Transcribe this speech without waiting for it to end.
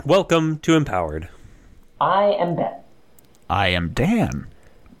Welcome to Empowered. I am Ben. I am Dan.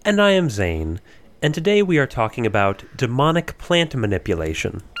 And I am Zane. And today we are talking about demonic plant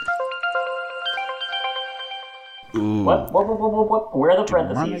manipulation. Ooh. What? Where are the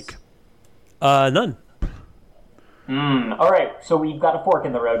parentheses? None. Alright, so we've got a fork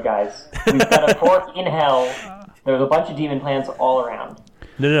in the road, guys. We've got a fork in hell. There's a bunch of demon plants all around.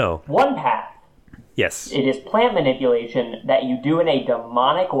 No. One path. Yes. It is plant manipulation that you do in a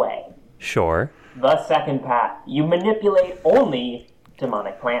demonic way. Sure. The second path. You manipulate only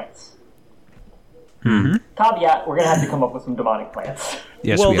demonic plants. Caveat, we're going to have to come up with some demonic plants.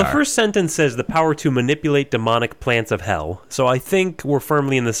 Yes, well, we the are. first sentence says the power to manipulate demonic plants of hell. So I think we're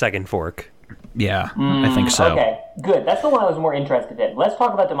firmly in the second fork. Yeah, I think so. Okay, good. That's the one I was more interested in. Let's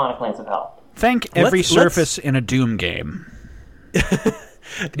talk about demonic plants of hell. Thank every Let's- surface in a Doom game.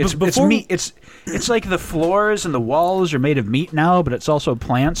 It's before- meat. It's like the floors and the walls are made of meat now, but it's also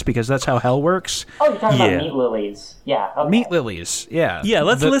plants because that's how hell works. Oh, you're talking Yeah. about meat lilies. Yeah, okay. Meat lilies, yeah. Yeah,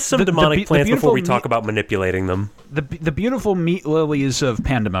 let's list some demonic the plants before we beautiful talk about manipulating them. the beautiful meat lilies of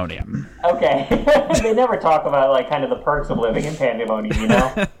pandemonium. Okay. They never talk about, like, kind of the perks of living in pandemonium, you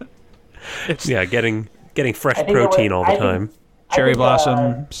know? Yeah, getting fresh I think there protein was- all I the think- time. Cherry I think,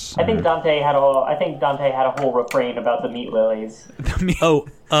 blossoms. I think Dante had a whole refrain about the meat lilies. Oh,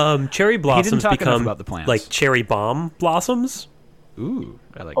 cherry blossoms talk enough become about the plants. like cherry bomb blossoms. Ooh,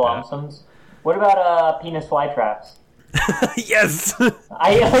 I like that. Blossoms. What about penis flytraps? Yes.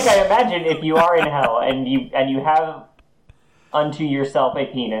 I imagine if you are in hell and you have unto yourself a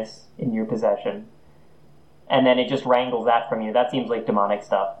penis in your possession, and then it just wrangles that from you. That seems like demonic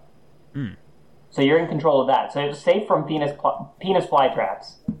stuff. So you're in control of that. So it's safe from penis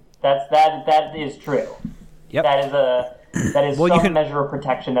flytraps. That is true. Yep. That is Well, you some can- measure of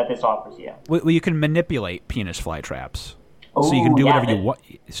protection that this offers you. Well, you can manipulate penis fly traps, so you can Ooh, do yeah, whatever you but- want.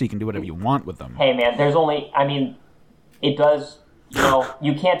 So you can do whatever you want with them. Hey man, it does,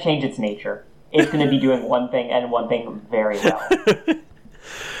 you can't change its nature. It's going to be doing one thing and one thing very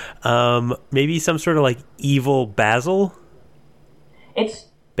well. Maybe some sort of like evil basil.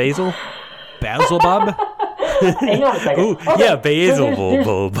 Basil. Basil Bob. Hang on a second. Ooh, Okay, yeah, basil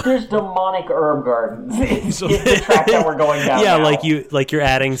bulb. There's demonic herb gardens. It's the track that we're going down Yeah, now. you're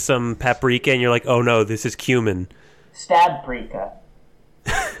adding some paprika and you're like, oh no, this is cumin. Stabprika.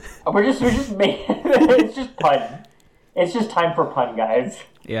 we're just making it's just pun. It's just time for pun, guys.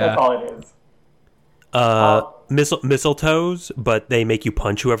 Yeah. That's all it is. Mistletoes, but they make you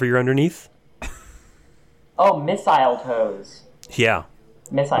punch whoever you're underneath. Oh, missile toes. Yeah.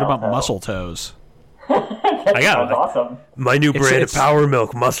 Missile What about toe. muscle toes? That I got sounds it. awesome. My new brand it's- of Power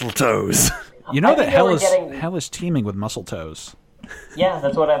Milk Muscle Toes. You know I that think they were getting- hell is teeming with muscle toes. Yeah,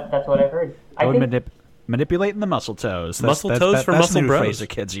 that's what I've heard. I would manipulating the muscle toes. Muscle toes for that's muscle the new bros. phrase the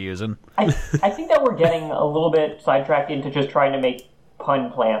kids are using. I think that we're getting a little bit sidetracked into just trying to make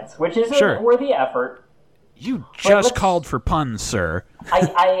pun plants, which is Sure. a worthy effort. You let's- just called for puns, sir.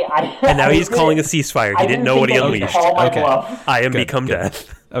 And now he's calling a ceasefire. He didn't know what he unleashed. Okay. I am Good, become good.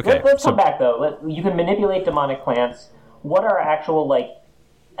 death. Okay, Let's so come back though. You can manipulate demonic plants. What are actual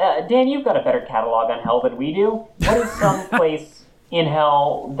Dan, you've got a better catalog on hell than we do. What is some place in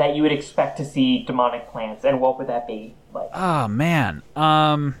hell that you would expect to see demonic plants, and what would that be like? oh man,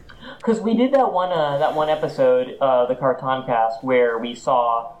 Because we did that one episode, the Cartoncast, where we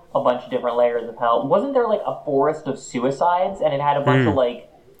saw a bunch of different layers of hell. Wasn't there like a forest of suicides, and it had a bunch of like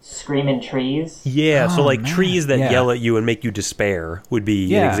screaming trees? Yeah, so Oh, like man. trees that Yeah. yell at you and make you despair would be an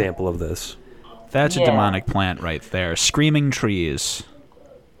Yeah. example of this. that's Yeah. a demonic plant right there. Screaming trees,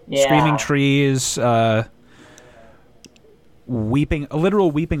 Yeah. screaming trees, a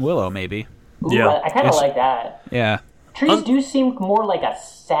literal weeping willow, maybe. Ooh, Yeah. I kind of It's- like that. Yeah, Trees do seem more like a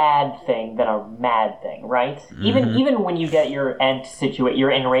sad thing than a mad thing, right? Even when you get your your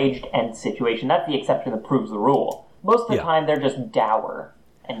enraged end situation, that's the exception that proves the rule. Most of the Yeah. time, they're just dour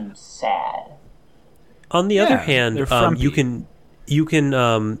and sad. On the other Yeah, hand, they're frumpy. you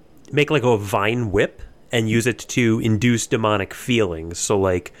can make like a vine whip and use it to induce demonic feelings. So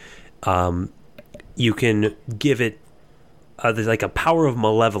like you can give it there's like a power of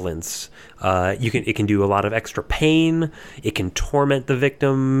malevolence. It can do a lot of extra pain. It can torment the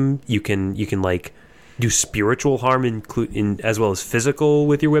victim. You can like do spiritual harm in as well as physical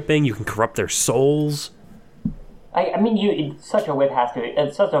with your whipping. You can corrupt their souls. I mean, such a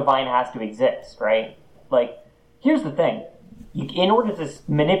vine has to exist, right? Like, here's the thing: in order to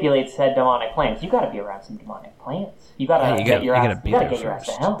manipulate said demonic plants, you got to be around some demonic plants. You got to get your ass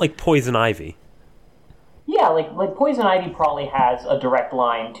to hell. Like poison ivy. Yeah, like Poison Ivy probably has a direct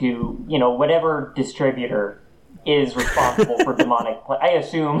line to, whatever distributor is responsible for demonic. I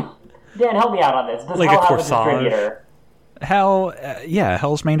assume. Dan, help me out on this. Does Like Hell a have a corsage? distributor? Hell,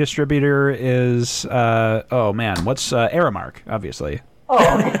 Hell's main distributor is what's Aramark, obviously.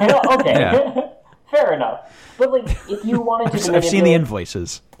 Oh, okay. Okay. Yeah. Fair enough. But like, if you wanted to, I've seen the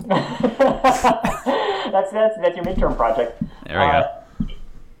invoices. that's your midterm project. There we go.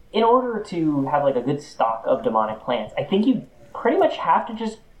 In order to have like a good stock of demonic plants, I think you pretty much have to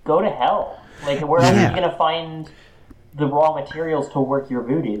just go to hell. Like, where else are you gonna find the raw materials to work your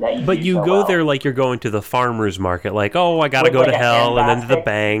voodoo that you But do you so go well? there like you're going to the farmer's market. Like, oh, I got to With, go like, to a hell and then to the handbasket?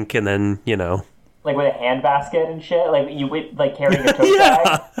 bank and then, like with a handbasket and shit. Like you like carrying a tote Yeah.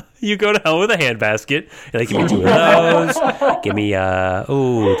 bag. You go to hell with a handbasket. You're like, give me 2 of those. Give me, the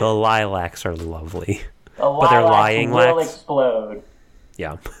lilacs are lovely. The But they're lilacs lying will lacs? explode.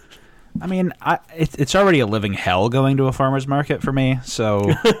 Yeah. I mean, it's already a living hell going to a farmer's market for me, so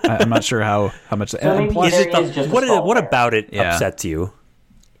I'm not sure how much. And maybe plus, there is just a stall What there. about it Yeah. upsets you?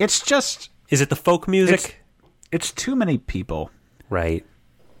 it's just Is it the folk music? it's too many people. Right.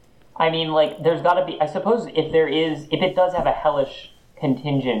 I mean, like, there's got to be. I suppose if it does have a hellish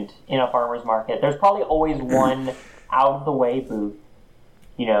contingent in a farmer's market, there's probably always one out of the way booth,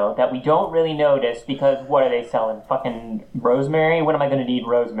 that we don't really notice because what are they selling? Fucking rosemary? When am I going to need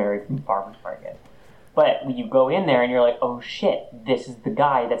rosemary from the farmer's market? But when you go in there and you're like, oh shit, this is the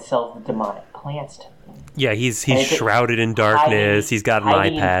guy that sells the demonic plants to me. Yeah, he's And it's shrouded in darkness. He's got an eye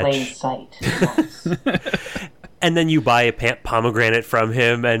hiding in plain patch. sight. Yes. And then you buy a pomegranate from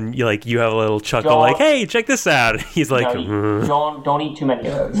him, and you have a little chuckle, Don't- like, "Hey, check this out." He's like, No, you don't eat too many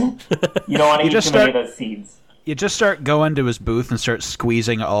of those. You don't want to eat just too many start- of those seeds. You just start going to his booth and start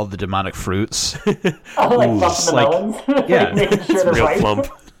squeezing all the demonic fruits. Oh, like bumping the like- melons. yeah, making sure they're real ripe. plump.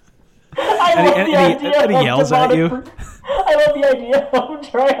 I love And the he- idea and he of yells at demonic you. fruit. I love the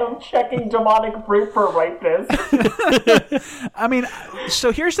idea of checking demonic fruit for ripeness. I mean,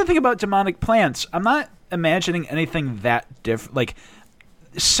 so here's the thing about demonic plants. I'm not imagining anything that different. Like,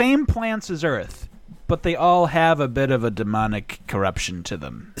 same plants as Earth, but they all have a bit of a demonic corruption to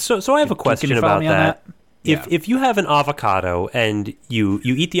them. So I have a question Can you follow about me on that. that? Yeah. If you have an avocado and you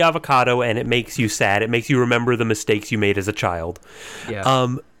eat the avocado and it makes you sad, it makes you remember the mistakes you made as a child. Yeah.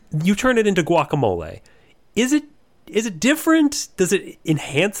 You turn it into guacamole. Is it different? Does it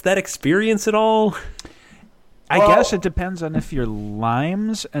enhance that experience at all? I Well- guess it depends on if you're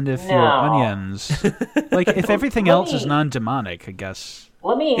limes and if you're No. onions. Like, if everything Let else is me- non-demonic, I guess.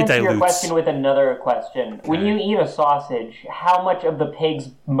 Let me answer your dilutes. question with another question. When you eat a sausage, how much of the pig's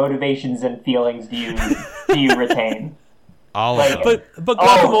motivations and feelings do you retain? All Like- of them. But Oh,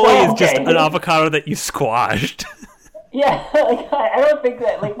 guacamole is just okay. an avocado that you squashed. Yeah, like, I don't think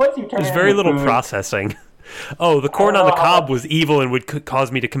that, like, once you turn There's it very into little food, processing. Oh, the corn on know the how cob much- was evil and would cause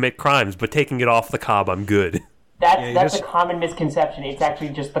me to commit crimes, but taking it off the cob, I'm good. you That's just- a common misconception. It's actually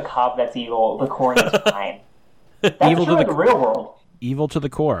just the cob that's evil. The corn is fine. That's Evil true to in the- the real world. Evil to the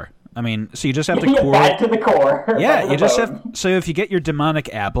core. I mean, so you just have to Yeah, core. bad to the core. Bad Yeah, to you the just bone. have. So if you get your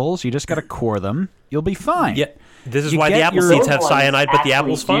demonic apples, you just got to core them. You'll be fine. Yeah, this is You why the get apple your- seeds Those have ones cyanide, but the actually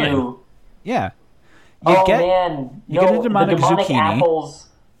apple's fine. do- Yeah. You Oh get man, you get a no, demonic the demonic zucchini. apples.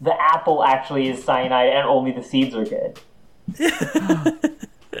 The apple actually is cyanide, and only the seeds are good.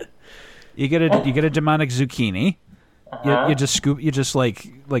 you get a demonic zucchini. Uh-huh. You just scoop. You just like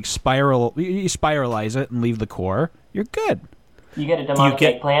spiral. You spiralize it and leave the core. You're good. You get a demonic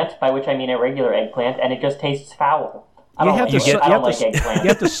get- eggplant, by which I mean a regular eggplant, and it just tastes foul. I You don't have like, to. it. You I don't have like to. eggplant. You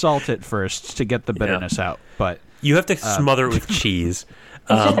have to salt it first to get the bitterness out. But You have to smother it with cheese.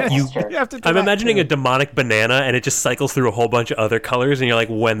 You, Texture. you have to. do I'm that imagining too. a demonic banana, and it just cycles through a whole bunch of other colors, and you're like,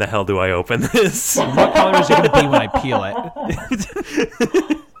 when the hell do I open this? What color is it going to be when I peel it?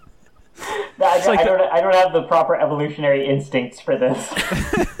 I don't have the proper evolutionary instincts for this.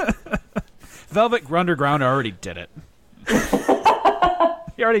 Velvet Underground already did it.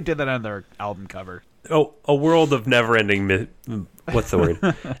 He already did that on their album cover. Oh, a world of never-ending. What's the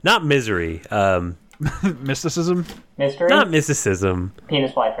word? Not misery. Mysticism, Mystery? Not mysticism.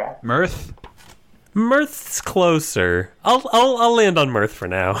 Penis flytrap. mirth. Mirth's closer. I'll land on mirth for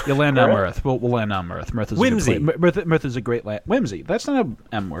now. You'll land on Mirth? mirth. We'll land on mirth. Mirth is Whimsy. A good mirth is a great. Whimsy. That's not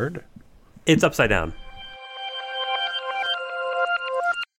a M word. It's upside down.